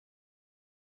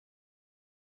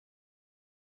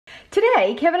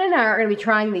Today, Kevin and I are going to be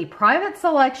trying the Private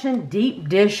Selection Deep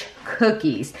Dish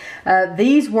Cookies.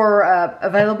 These were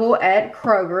available at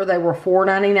Kroger. They were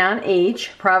 $4.99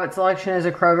 each. Private Selection is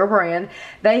a Kroger brand.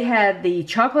 They had the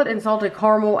chocolate and salted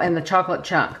caramel and the chocolate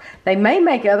chunk. They may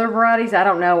make other varieties. I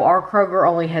don't know. Our Kroger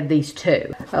only had these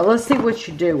two. Let's see what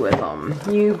you do with them.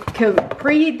 You can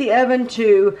preheat the oven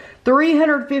to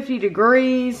 350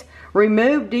 degrees.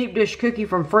 Remove deep dish cookie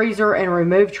from freezer and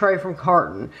remove tray from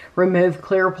carton. Remove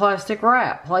clear plastic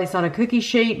wrap. Place on a cookie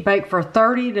sheet. Bake for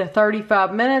 30 to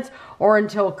 35 minutes or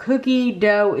until cookie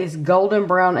dough is golden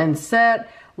brown and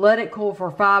set. Let it cool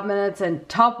for 5 minutes and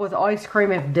top with ice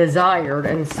cream if desired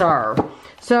and serve.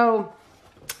 So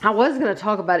I was going to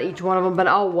talk about each one of them, but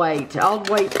I'll wait. I'll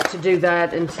wait to do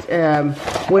that and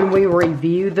when we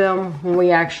review them, when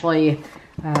we actually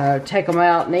take them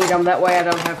out and eat them. That way I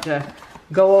don't have to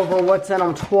go over what's in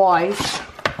them twice,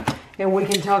 and we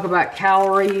can talk about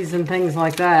calories and things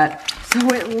like that. So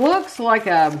it looks like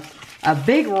a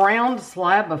big round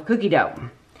slab of cookie dough,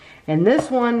 and this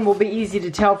one will be easy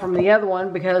to tell from the other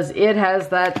one because it has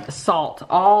that salt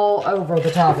all over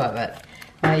the top of it.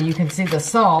 You can see the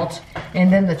salt,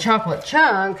 and then the chocolate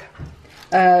chunk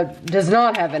does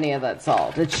not have any of that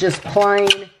salt. It's just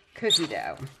plain cookie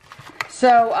dough.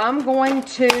 So I'm going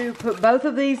to put both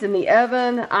of these in the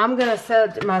oven. I'm going to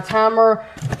set my timer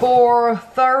for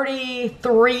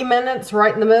 33 minutes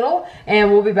right in the middle,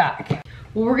 and we'll be back.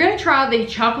 Well, we're going to try the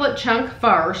chocolate chunk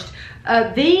first.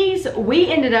 These,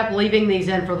 we ended up leaving these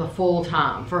in for the full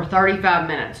time, for 35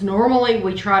 minutes. Normally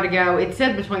we try to go, it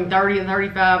said between 30 and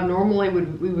 35. Normally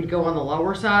we would go on the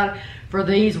lower side. For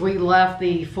these, we left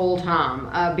the full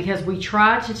time because we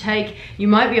tried to take, you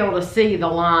might be able to see the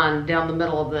line down the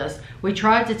middle of this. We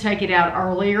tried to take it out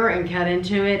earlier and cut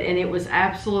into it, and it was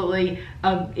absolutely,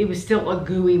 it was still a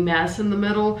gooey mess in the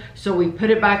middle. So we put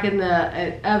it back in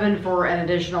the oven for an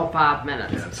additional 5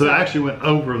 minutes. Yeah, so it actually went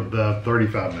over the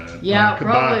 35 minutes. Yeah,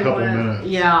 probably by a couple minutes.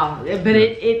 Yeah, but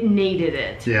it needed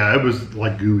it. Yeah, it was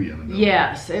like gooey in the middle.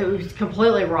 Yes, it was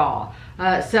completely raw.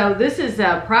 So this is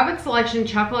a Private Selection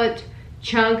Chocolate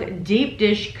Chunk Deep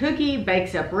Dish Cookie.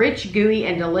 Bakes up rich, gooey,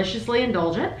 and deliciously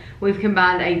indulgent. We've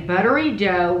combined a buttery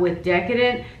dough with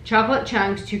decadent chocolate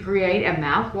chunks to create a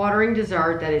mouth-watering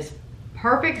dessert that is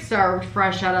perfect served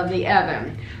fresh out of the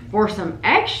oven. For some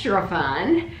extra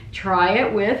fun, try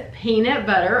it with peanut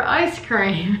butter ice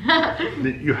cream.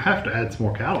 You have to add some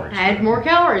more calories. Add more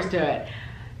calories to it.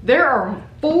 There are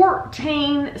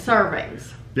 14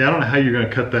 servings. Yeah, I don't know how you're going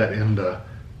to cut that into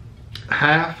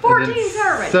half. 14 and then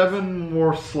servings. 7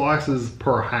 more slices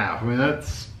per half. I mean,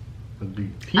 that'd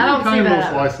be that. tiny little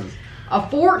slices.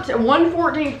 One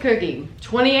 14th cookie,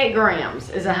 28 grams,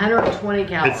 is 120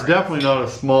 calories. It's definitely not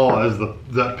as small as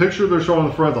that picture they're showing in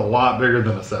the front is a lot bigger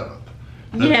than a 7th.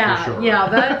 Yeah, for sure. yeah,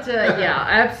 that, yeah,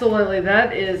 absolutely.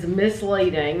 That is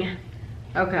misleading.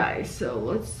 Okay, so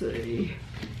let's see.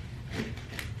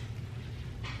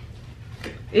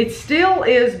 It still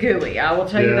is gooey, I will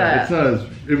tell you that. It's not as,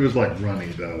 it was like runny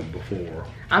though before.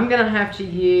 I'm gonna have to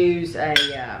use a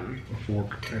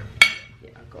fork. Yeah,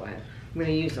 go ahead. I'm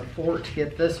gonna use a fork to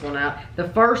get this one out. The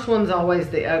first one's always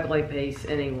the ugly piece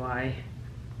anyway.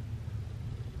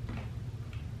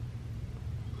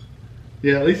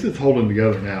 Yeah, at least it's holding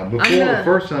together now. Before, the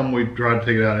first time we tried to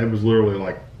take it out, it was literally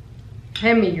like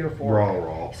hand me your fork.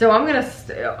 Raw. So I'm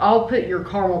gonna, I'll put your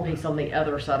caramel piece on the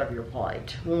other side of your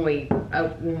plate when we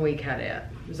cut it.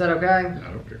 Is that okay?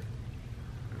 I don't care.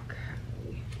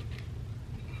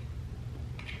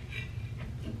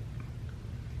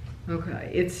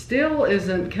 Okay, it still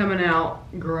isn't coming out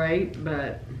great,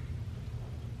 but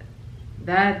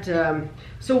that,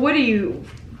 so what do you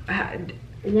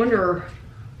wonder?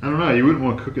 I don't know, you wouldn't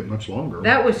want to cook it much longer.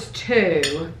 That was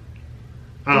 2.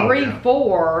 Oh, 3, yeah.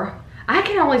 4. I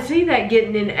can only see that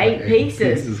getting in 8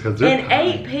 pieces. And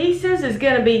 8 pieces is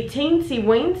going to be teensy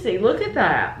weensy. Look at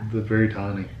that. They're very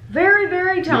tiny. Very,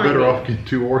 very tiny. You're better off getting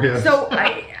 2 Oreos. So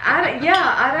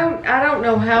I don't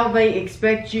know how they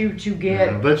expect you to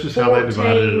get. Yeah, that's just 14, how they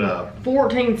divided it up.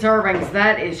 14 servings.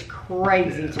 That is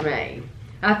crazy to me.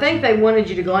 I think they wanted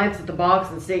you to glance at the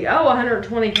box and see, oh,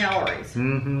 120 calories.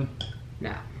 Mm-hmm.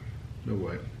 No. No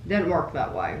way. Doesn't work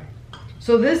that way.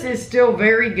 So this is still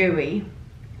very gooey.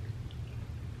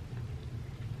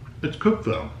 It's cooked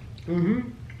though.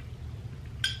 Mm-hmm.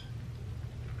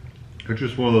 It's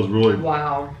just one of those really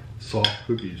soft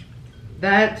cookies.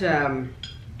 That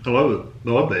I love it.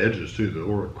 I love the edges too, the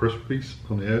little crispies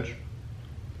on the edge.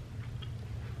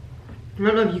 I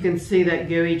don't know if you can see that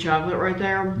gooey chocolate right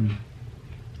there. Mm.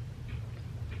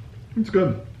 It's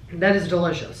good. That is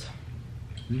delicious.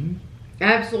 Mm-hmm.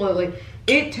 Absolutely.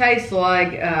 It tastes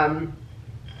like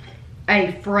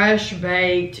a fresh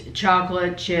baked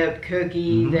chocolate chip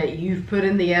cookie that you've put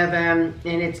in the oven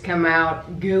and it's come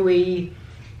out gooey.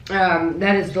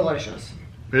 That is delicious.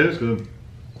 It is good.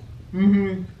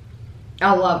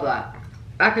 I love that.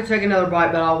 I could take another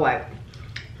bite, but I'll wait.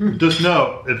 Just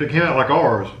know, if it came out like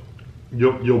ours,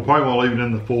 you'll probably want to leave it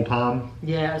in the full time.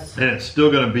 Yes. And it's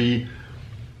still going to be,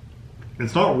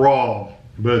 it's not raw,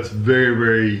 but it's very,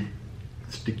 very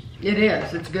sticky. It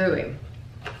is. It's gooey.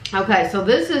 Okay, so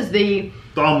this is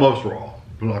It's almost raw,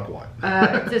 but not quite.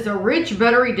 it says a rich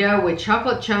buttery dough with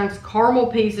chocolate chunks, caramel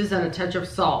pieces, and a touch of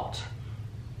salt.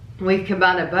 We've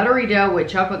combined a buttery dough with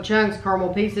chocolate chunks,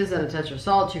 caramel pieces, and a touch of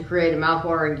salt to create a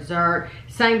mouthwatering dessert.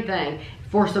 Same thing.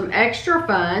 For some extra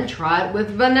fun, try it with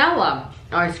vanilla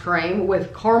ice cream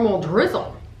with caramel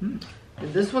drizzle.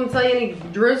 Did this one say any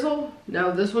drizzle?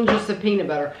 No, this one just said peanut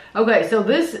butter. Okay, so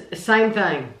this, same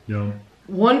thing. Yeah.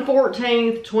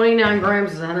 1/14, 29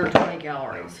 grams is 120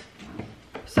 calories.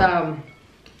 So,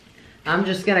 I'm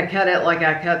just going to cut it like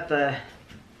I cut the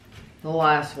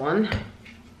last one.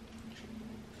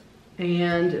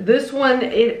 And this one,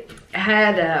 it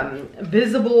had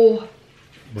visible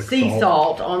Like sea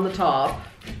salt on the top.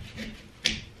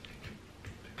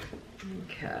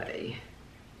 Okay.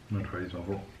 I'm going to try these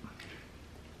over.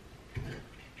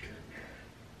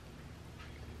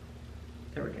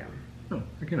 There we go. Oh,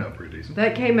 it came out pretty decent.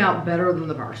 That came out better than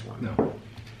the first one. No.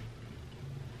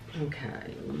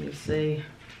 Okay, let me see.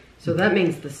 So that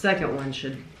means the second one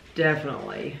should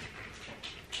definitely.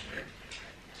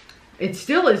 It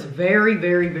still is very,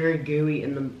 very, very gooey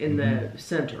in the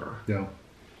center. Yeah.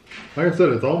 Like I said,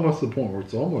 it's almost the point where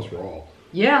it's almost raw.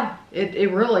 Yeah, it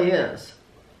really is.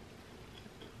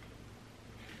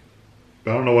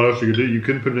 But I don't know what else you could do. You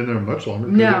couldn't put it in there much longer.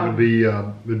 No. It would be,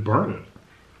 it'd burn it.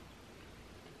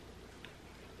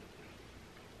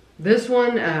 This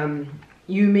one,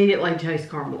 you immediately taste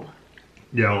caramel.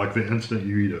 Yeah, like the instant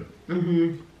you eat it.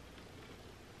 Mm-hmm.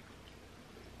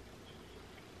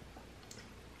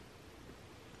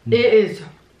 It is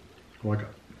Like a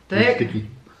thick,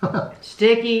 sticky.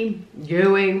 sticky,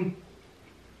 gooey.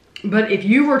 But if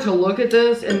you were to look at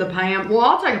this in the pan, well,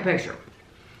 I'll take a picture.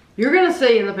 You're going to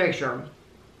see in the picture,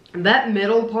 that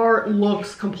middle part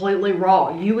looks completely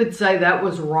raw. You would say that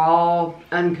was raw,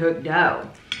 uncooked dough.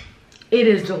 It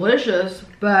is delicious,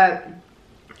 but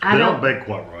They don't bake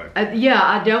quite right. Yeah,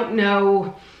 I don't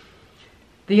know.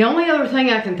 The only other thing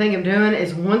I can think of doing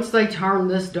is once they turn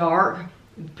this dark,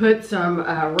 put some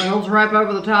Reynolds wrap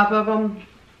over the top of them,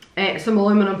 and some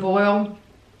aluminum foil,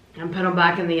 and put them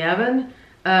back in the oven.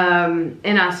 And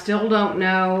I still don't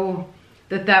know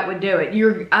that would do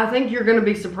it. I think you're going to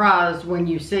be surprised when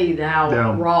you see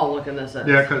how raw looking this is.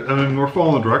 Yeah, 'cause, I mean, we're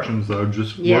following the directions though,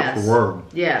 just word for word.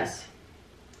 Yes.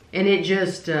 And it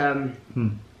just,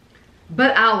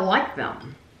 but I like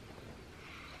them.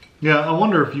 Yeah, I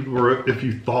wonder if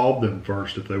you thawed them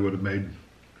first, if they would have made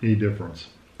any difference.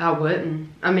 I wouldn't.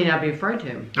 I mean, I'd be afraid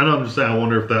to. I know, I'm just saying, I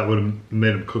wonder if that would have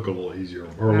made them cook a little easier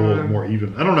or a little more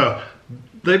even. I don't know.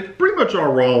 They pretty much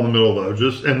are raw in the middle though,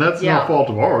 and that's not fault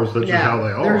of ours. That's just how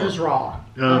they are. They're just raw.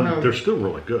 They're still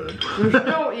really good. They're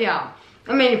still, yeah.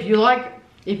 I mean, if you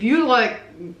like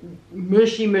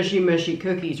mushy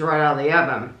cookies right out of the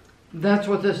oven, that's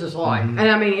what this is like. And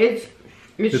I mean, it's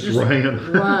just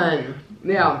run.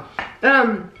 Yeah.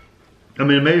 I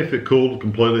mean, maybe if it cooled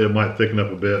completely, it might thicken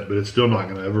up a bit, but it's still not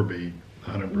going to ever be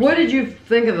 100%. What did you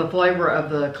think of the flavor of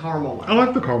the caramel one? I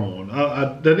like the caramel one.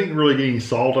 I didn't really get any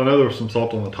salt. I know there was some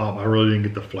salt on the top. I really didn't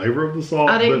get the flavor of the salt.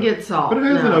 I didn't get salt. But it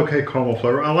has an okay caramel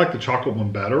flavor. I like the chocolate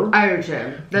one better. I do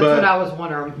too. That's what I was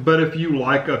wondering. But if you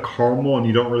like a caramel and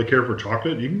you don't really care for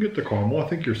chocolate, you can get the caramel. I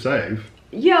think you're safe.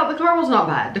 Yeah, the caramel's not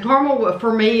bad. The caramel,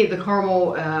 for me, the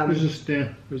caramel... it was just,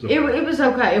 it was okay. It was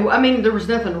okay. I mean, there was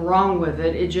nothing wrong with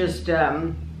it. It just...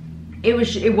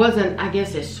 It wasn't, I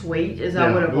guess, as sweet as I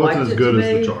would have liked it to be. It wasn't as good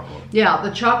as the chocolate. Yeah,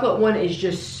 the chocolate one is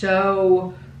just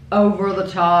so over the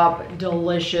top,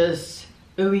 delicious,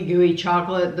 ooey gooey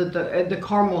chocolate that the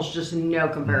caramel's just no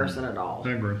comparison at all.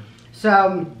 I agree.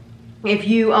 So, if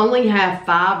you only have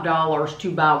 $5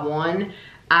 to buy one,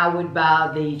 I would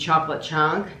buy the chocolate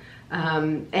chunk.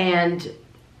 And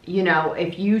you know,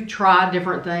 if you try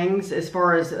different things as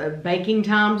far as baking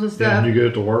times and stuff. Yeah, and you get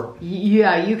it to work.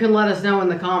 Yeah, you can let us know in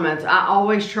the comments. I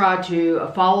always try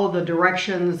to follow the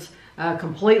directions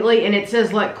completely, and it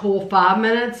says let cool 5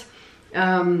 minutes.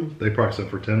 They probably set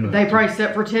for 10 minutes. They probably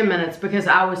set for 10 minutes because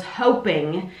I was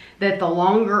hoping that the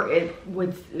longer it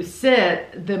would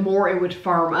sit, the more it would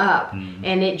firm up,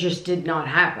 and it just did not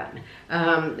happen.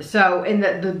 But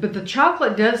the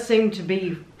chocolate does seem to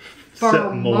be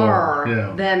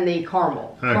firmer than the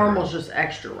caramel. Caramel's just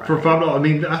extra right. For $5, I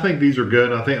mean, I think these are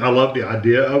good. I love the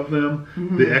idea of them.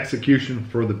 The execution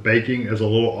for the baking is a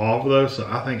little off though, so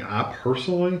I think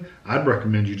I'd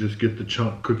recommend you just get the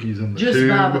chunk cookies in the tube. Just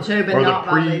buy the tube and not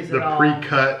buy these at all.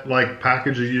 Pre-cut like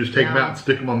packages. You just take them out and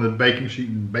stick them on the baking sheet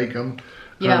and bake them.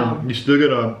 Yeah. You still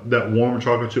get that warm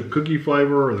chocolate chip cookie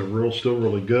flavor. They're still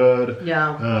really good.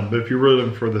 Yeah. But if you're really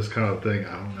looking for this kind of thing,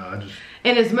 I don't know.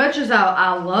 And as much as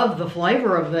I love the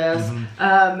flavor of this,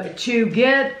 to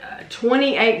get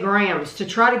 28 grams, to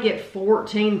try to get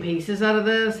 14 pieces out of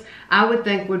this, I would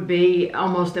think would be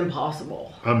almost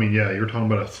impossible. I mean, yeah, you're talking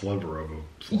about a sliver of a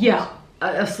slice. Yeah,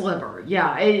 a sliver.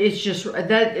 Yeah, it's just,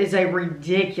 that is a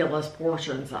ridiculous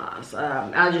portion size.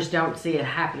 I just don't see it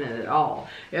happening at all.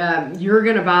 You're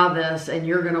going to buy this and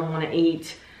you're going to want to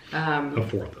eat a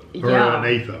fourth of it, or an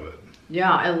eighth of it.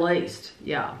 Yeah, at least.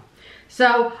 Yeah.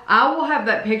 So I will have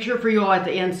that picture for you all at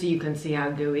the end so you can see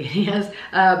how gooey it is.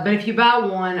 But if you buy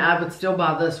one, I would still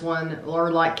buy this one.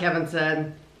 Or like Kevin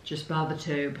said, just buy the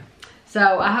tube.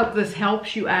 So I hope this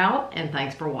helps you out, and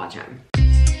thanks for watching.